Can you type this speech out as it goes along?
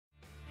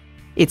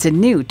It's a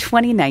new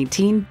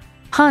 2019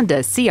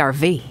 Honda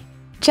CR-V.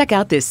 Check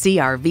out this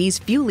CR-V's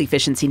fuel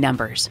efficiency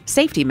numbers,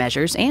 safety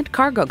measures, and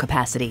cargo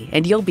capacity,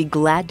 and you'll be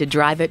glad to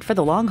drive it for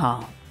the long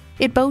haul.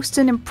 It boasts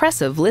an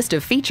impressive list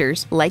of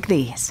features like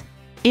these: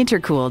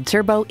 intercooled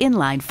turbo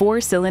inline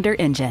 4-cylinder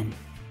engine,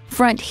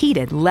 front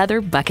heated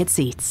leather bucket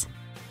seats,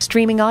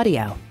 streaming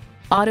audio,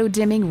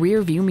 auto-dimming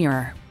rear view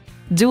mirror,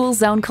 dual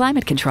zone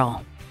climate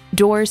control,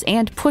 doors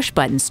and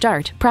push-button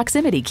start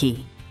proximity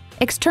key,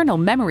 external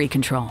memory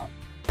control,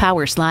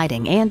 power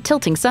sliding and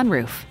tilting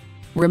sunroof,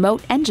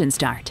 remote engine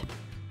start,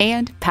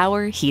 and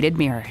power heated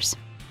mirrors.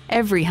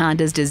 Every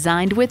Honda is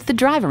designed with the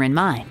driver in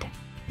mind.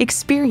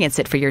 Experience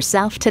it for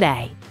yourself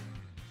today.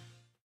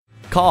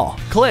 Call,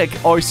 click,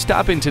 or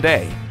stop in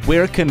today.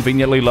 We're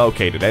conveniently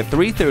located at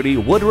 330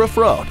 Woodruff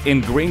Road in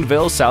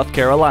Greenville, South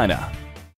Carolina.